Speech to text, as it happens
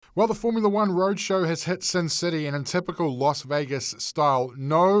Well, the Formula One Roadshow has hit Sin City, and in typical Las Vegas style,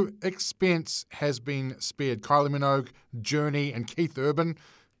 no expense has been spared. Kylie Minogue, Journey, and Keith Urban,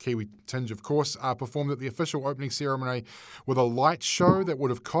 Kiwi tinge of course, performed at the official opening ceremony with a light show that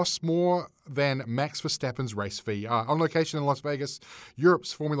would have cost more than Max Verstappen's race fee. On location in Las Vegas,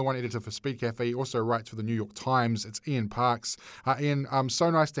 Europe's Formula One editor for Speed Cafe also writes for the New York Times. It's Ian Parks. Ian,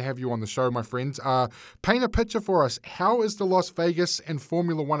 so nice to have you on the show, my friend. Paint a picture for us. How is the Las Vegas and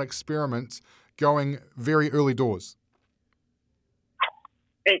Formula One experiment going very early doors?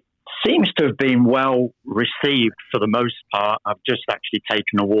 It seems to have been well received for the most part. I've just actually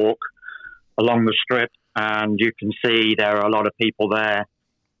taken a walk along the strip, and you can see there are a lot of people there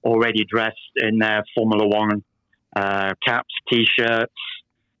already dressed in their Formula One caps, T-shirts,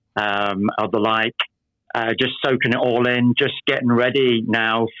 of the like, just soaking it all in, just getting ready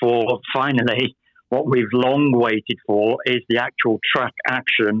now for finally what we've long waited for is the actual track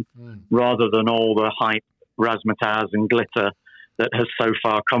action rather than all the hype, razzmatazz and glitter that has so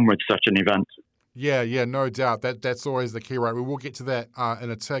far come with such an event. Yeah, no doubt. That's always the key, right? We will get to that in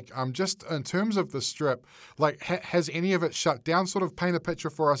a tick. Just in terms of the strip, like, has any of it shut down? Sort of paint a picture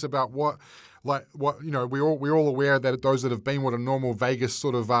for us about what we're all aware that those that have been what a normal Vegas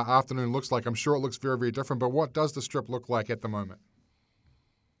sort of afternoon looks like. I'm sure it looks very, very different. But what does the strip look like at the moment?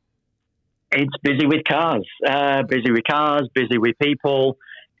 It's busy with cars, busy with people.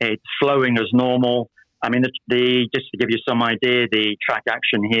 It's flowing as normal. I mean, just to give you some idea, the track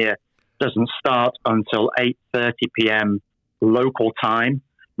action here doesn't start until 8:30 p.m. local time.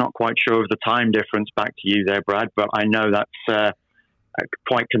 Not quite sure of the time difference back to you there, Brad, but I know that's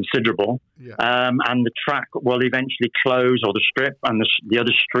quite considerable. Yeah. And the track will eventually close, or the strip and the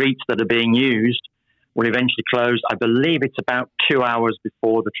other streets that are being used will eventually close. I believe it's about 2 hours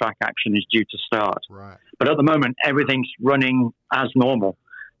before the track action is due to start. Right. But at the moment, everything's running as normal.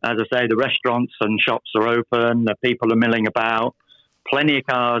 As I say, the restaurants and shops are open, the people are milling about, plenty of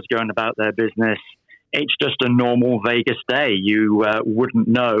cars going about their business. It's just a normal Vegas day. You wouldn't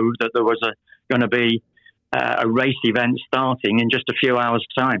know that there was going to be a race event starting in just a few hours'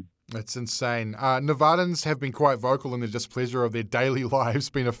 time. It's insane. Nevadans have been quite vocal in their displeasure of their daily lives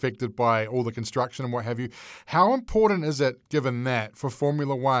being affected by all the construction and what have you. How important is it, given that, for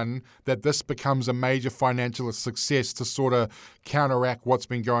Formula One that this becomes a major financial success to sort of counteract what's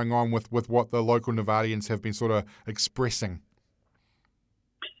been going on with what the local Nevadians have been sort of expressing?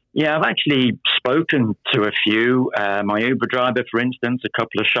 Yeah, I've actually spoken to a few. My Uber driver, for instance, a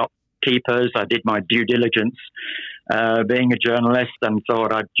couple of shopkeepers. I did my due diligence being a journalist and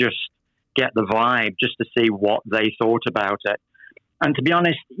thought I'd just get the vibe just to see what they thought about it. And to be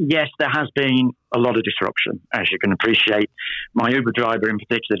honest, yes, there has been a lot of disruption, as you can appreciate. My Uber driver in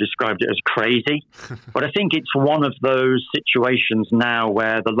particular described it as crazy. But I think it's one of those situations now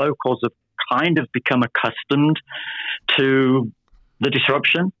where the locals have kind of become accustomed to the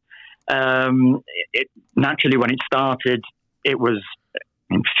disruption. Naturally, when it started, it was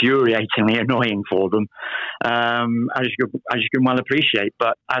infuriatingly annoying for them, as you can well appreciate.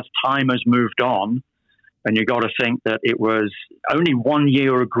 But as time has moved on, and you got to think that it was only 1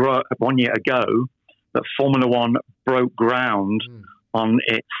 year ago that Formula One broke ground on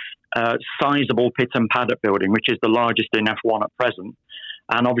its sizable pit and paddock building, which is the largest in F1 at present.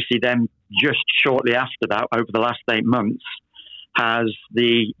 And obviously then just shortly after that, over the last 8 months, has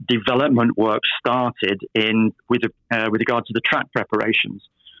the development work started with regard to the track preparations.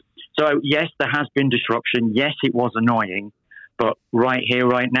 So yes, there has been disruption. Yes, it was annoying, but right here,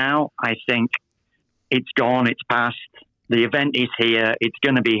 right now, I think it's gone. It's past. The event is here. It's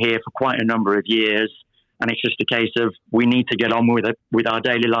going to be here for quite a number of years, and it's just a case of we need to get on with it, with our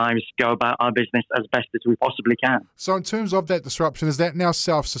daily lives, go about our business as best as we possibly can. So in terms of that disruption, is that now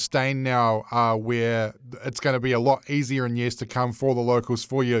self-sustained now, where it's going to be a lot easier in years to come for the locals,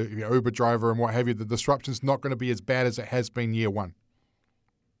 for your Uber driver and what have you? The disruption's not going to be as bad as it has been year one?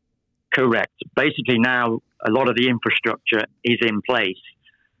 Correct. Basically now a lot of the infrastructure is in place.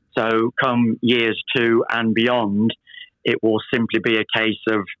 So come years 2 and beyond, it will simply be a case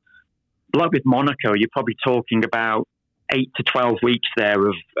of, like with Monaco, you're probably talking about 8 to 12 weeks there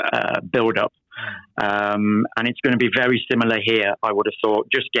of build-up. And it's going to be very similar here, I would have thought,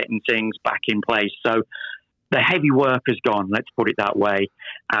 just getting things back in place. So the heavy work has gone, let's put it that way,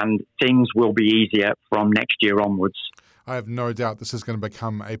 and things will be easier from next year onwards. I have no doubt this is going to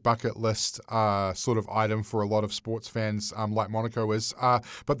become a bucket list sort of item for a lot of sports fans, like Monaco is.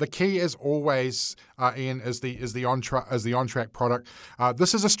 But the key, as always, Ian, is the on-track product.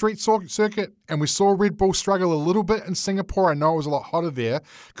 This is a street circuit, and we saw Red Bull struggle a little bit in Singapore. I know it was a lot hotter there.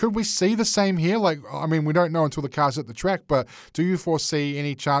 Could we see the same here? We don't know until the car's at the track, but do you foresee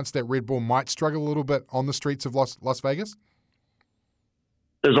any chance that Red Bull might struggle a little bit on the streets of Las Vegas?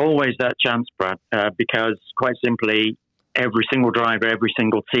 There's always that chance, Brad, because quite simply, every single driver, every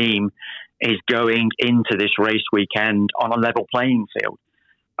single team is going into this race weekend on a level playing field.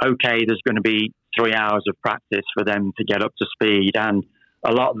 Okay, there's going to be 3 hours of practice for them to get up to speed, and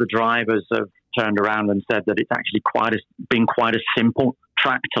a lot of the drivers have turned around and said that it's actually been quite a simple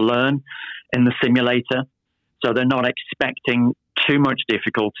track to learn in the simulator. So they're not expecting too much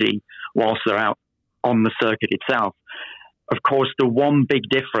difficulty whilst they're out on the circuit itself. Of course, the one big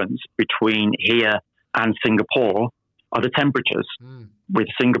difference between here and Singapore are the temperatures. With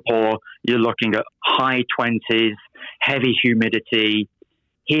Singapore, you're looking at high 20s, heavy humidity.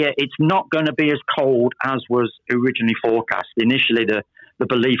 Here, it's not going to be as cold as was originally forecast. Initially, the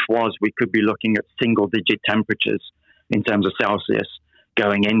belief was we could be looking at single-digit temperatures in terms of Celsius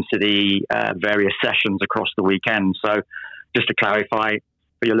going into the various sessions across the weekend. So just to clarify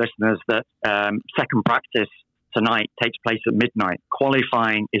for your listeners that second practice tonight takes place at midnight.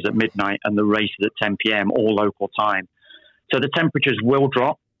 Qualifying is at midnight and the race is at 10 p.m., all local time. So the temperatures will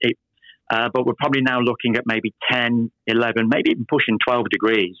drop, but we're probably now looking at maybe 10, 11, maybe even pushing 12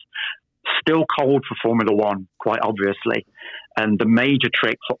 degrees. Still cold for Formula One, quite obviously. And the major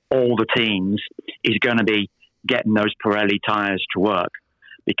trick for all the teams is going to be getting those Pirelli tyres to work.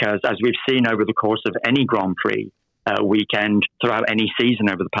 Because as we've seen over the course of any Grand Prix weekend, throughout any season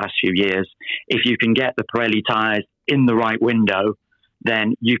over the past few years, if you can get the Pirelli tyres in the right window,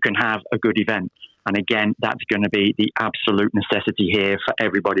 then you can have a good event. And again, that's going to be the absolute necessity here for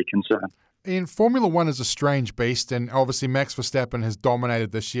everybody concerned. In Formula One is a strange beast, and obviously Max Verstappen has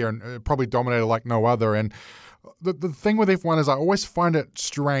dominated this year and probably dominated like no other. And the thing with F1 is I always find it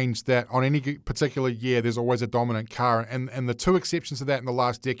strange that on any particular year there's always a dominant car. And the two exceptions to that in the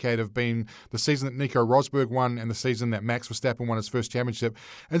last decade have been the season that Nico Rosberg won and the season that Max Verstappen won his first championship.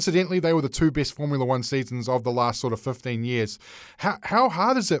 Incidentally, they were the two best Formula One seasons of the last sort of 15 years. How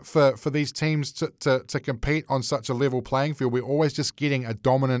hard is it for these teams to compete on such a level playing field? We're always just getting a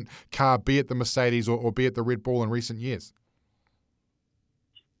dominant car, be it the Mercedes or be it the Red Bull in recent years.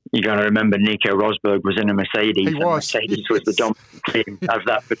 You got to remember Nico Rosberg was in a Mercedes. He was. And Mercedes was the dominant team of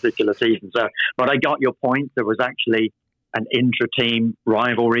that particular season. So, but I got your point. There was actually an intra-team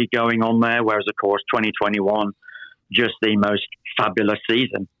rivalry going on there, whereas, of course, 2021, just the most fabulous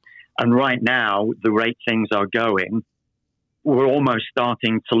season. And right now, the rate things are going, we're almost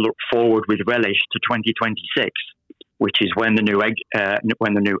starting to look forward with relish to 2026, which is when the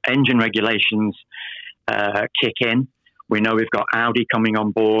new engine regulations kick in. We know we've got Audi coming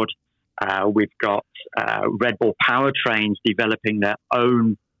on board. We've got Red Bull powertrains developing their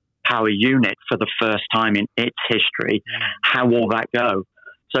own power unit for the first time in its history. How will that go?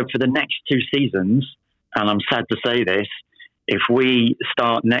 So for the next two seasons, and I'm sad to say this, if we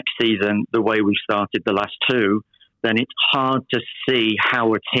start next season the way we started the last two, then it's hard to see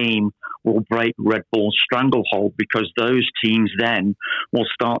how a team will break Red Bull's stranglehold, because those teams then will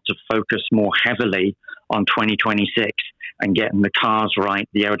start to focus more heavily on 2026 and getting the cars right,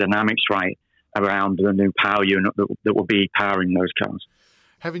 the aerodynamics right around the new power unit that will be powering those cars.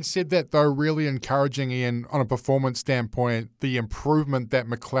 Having said that, though, really encouraging, Ian, on a performance standpoint, the improvement that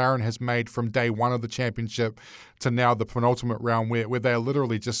McLaren has made from day one of the championship to now the penultimate round, where they're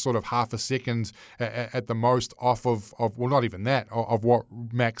literally just sort of half a second at the most off of well, not even that, of what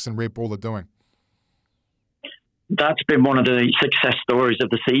Max and Red Bull are doing. That's been one of the success stories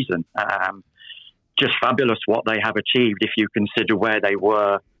of the season. Just fabulous what they have achieved if you consider where they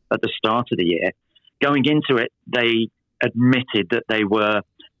were at the start of the year. Going into it, they admitted that they were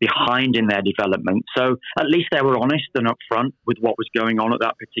behind in their development. So at least they were honest and upfront with what was going on at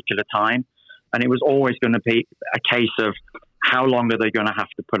that particular time. And it was always going to be a case of how long are they going to have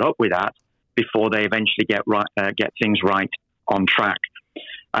to put up with that before they eventually get things right on track.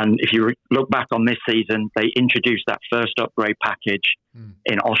 And if you look back on this season, they introduced that first upgrade package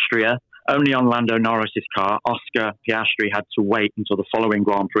in Austria. Only on Lando Norris's car. Oscar Piastri had to wait until the following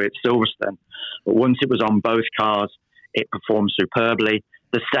Grand Prix at Silverstone. But once it was on both cars, it performed superbly.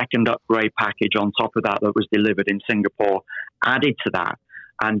 The second upgrade package on top of that was delivered in Singapore added to that.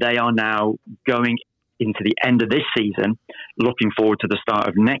 And they are now going into the end of this season, looking forward to the start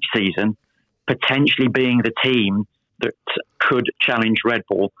of next season, potentially being the team that could challenge Red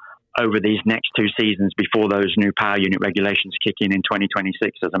Bull over these next 2 seasons before those new power unit regulations kick in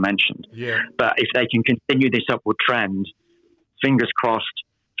 2026, as I mentioned. Yeah. But if they can continue this upward trend, fingers crossed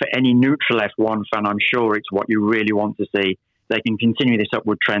for any neutral F1 fan, I'm sure it's what you really want to see. They can continue this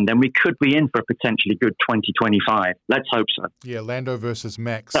upward trend, then we could be in for a potentially good 2025. Let's hope so. Yeah, Lando versus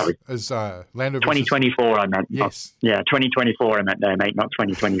Max. Sorry. Lando 2024, I meant. Yes. 2024 I meant there, mate, not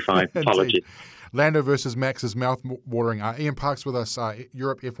 2025. Apologies. Lando versus Max is mouth-watering. Ian Park's with us,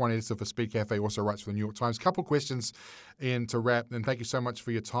 Europe F1 editor for Speed Cafe, also writes for the New York Times. Couple questions, Ian, to wrap, and thank you so much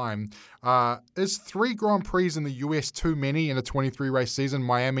for your time. Is 3 Grand Prix in the US too many in a 23-race season?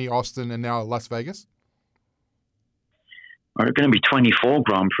 Miami, Austin, and now Las Vegas? Well, it's going to be 24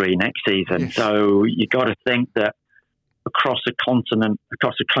 Grand Prix next season. Yes. So you got to think that across a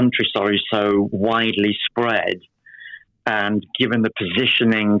country, so widely spread, and given the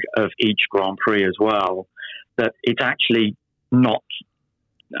positioning of each Grand Prix as well, that it's actually not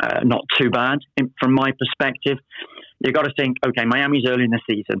too bad from my perspective. You got to think, okay, Miami's early in the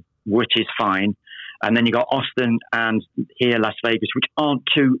season, which is fine, and then you got Austin and here Las Vegas, which aren't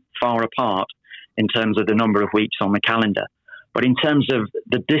too far apart in terms of the number of weeks on the calendar. But in terms of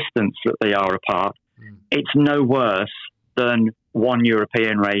the distance that they are apart, it's no worse than one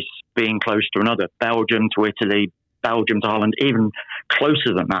European race being close to another. Belgium to Italy, Belgium to Holland, even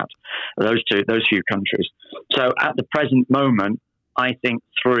closer than that, those few countries. So at the present moment, I think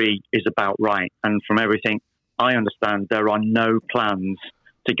 3 is about right. And from everything I understand, there are no plans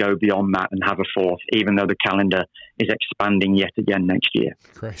to go beyond that and have a 4th, even though the calendar is expanding yet again next year.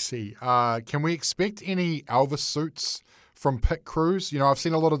 Crazy. Can we expect any Alvis suits from pit crews? You know, I've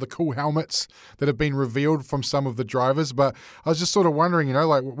seen a lot of the cool helmets that have been revealed from some of the drivers, but I was just sort of wondering, you know,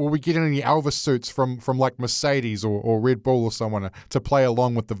 like, will we get any Alvis suits from like Mercedes or Red Bull or someone to play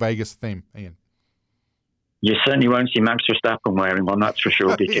along with the Vegas theme, Ian? You certainly won't see Max Verstappen wearing one, that's for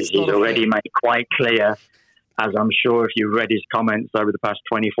sure, because he's already made quite clear, as I'm sure if you read his comments over the past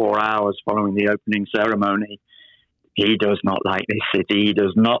 24 hours following the opening ceremony, he does not like this city. He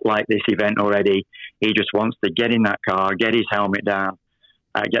does not like this event already. He just wants to get in that car, get his helmet down,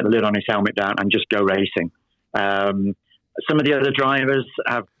 get the lid on his helmet down, and just go racing. Some of the other drivers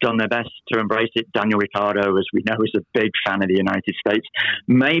have done their best to embrace it. Daniel Ricciardo, as we know, is a big fan of the United States.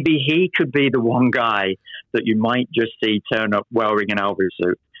 Maybe he could be the one guy that you might just see turn up wearing an Alvis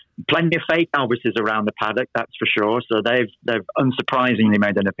suit. Plenty of fake Alvises around the paddock, that's for sure. So they've unsurprisingly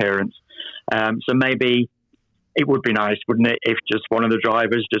made an appearance. So maybe it would be nice, wouldn't it, if just one of the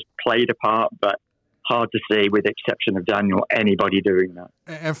drivers just played a part, but hard to see, with the exception of Daniel, anybody doing that.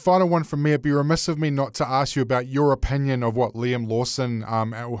 And final one from me, it'd be remiss of me not to ask you about your opinion of what Liam Lawson,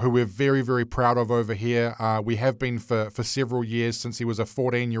 who we're very, very proud of over here. We have been for several years since he was a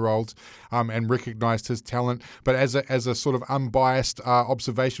 14-year-old and recognised his talent. But as a sort of unbiased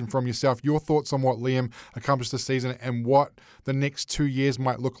observation from yourself, your thoughts on what Liam accomplished this season and what the next 2 years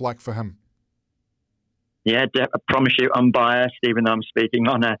might look like for him? Yeah, I promise you, unbiased, even though I'm speaking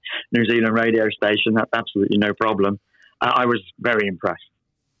on a New Zealand radio station. That's absolutely no problem. I was very impressed.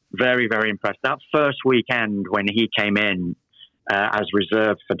 Very, very impressed. That first weekend when he came in as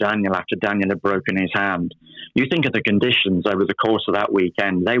reserve for Daniel after Daniel had broken his hand, you think of the conditions over the course of that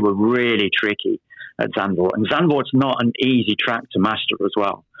weekend. They were really tricky at Zandvoort. And Zandvoort's not an easy track to master as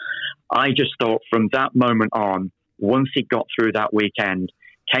well. I just thought from that moment on, once he got through that weekend,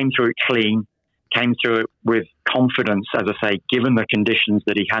 came through it clean, came through it with confidence, as I say, given the conditions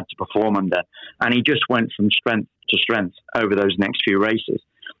that he had to perform under. And he just went from strength to strength over those next few races.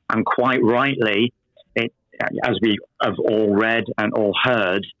 And quite rightly, as we have all read and all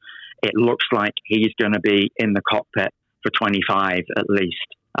heard, it looks like he's going to be in the cockpit for 25 at least,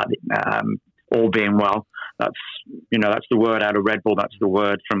 all being well. That's the word out of Red Bull. That's the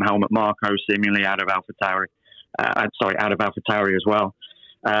word from Helmut Marko, seemingly out of AlphaTauri. Out of AlphaTauri as well.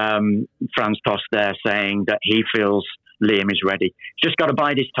 Franz Tost there saying that he feels Liam is ready. He's just got to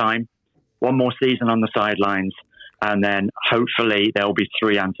bide his time. One more season on the sidelines, and then hopefully there'll be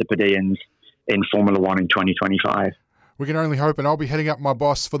 3 Antipodeans in Formula One in 2025. We can only hope, and I'll be hitting up my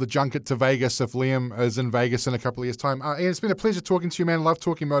boss for the junket to Vegas if Liam is in Vegas in a couple of years' time. Ian, it's been a pleasure talking to you, man. Love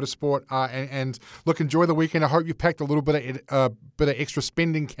talking motorsport, and look, enjoy the weekend. I hope you packed a little bit of extra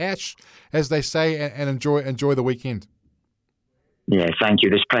spending cash, as they say, and enjoy the weekend. Yeah, thank you.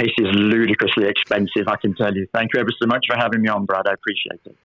 This place is ludicrously expensive, I can tell you. Thank you ever so much for having me on, Brad. I appreciate it.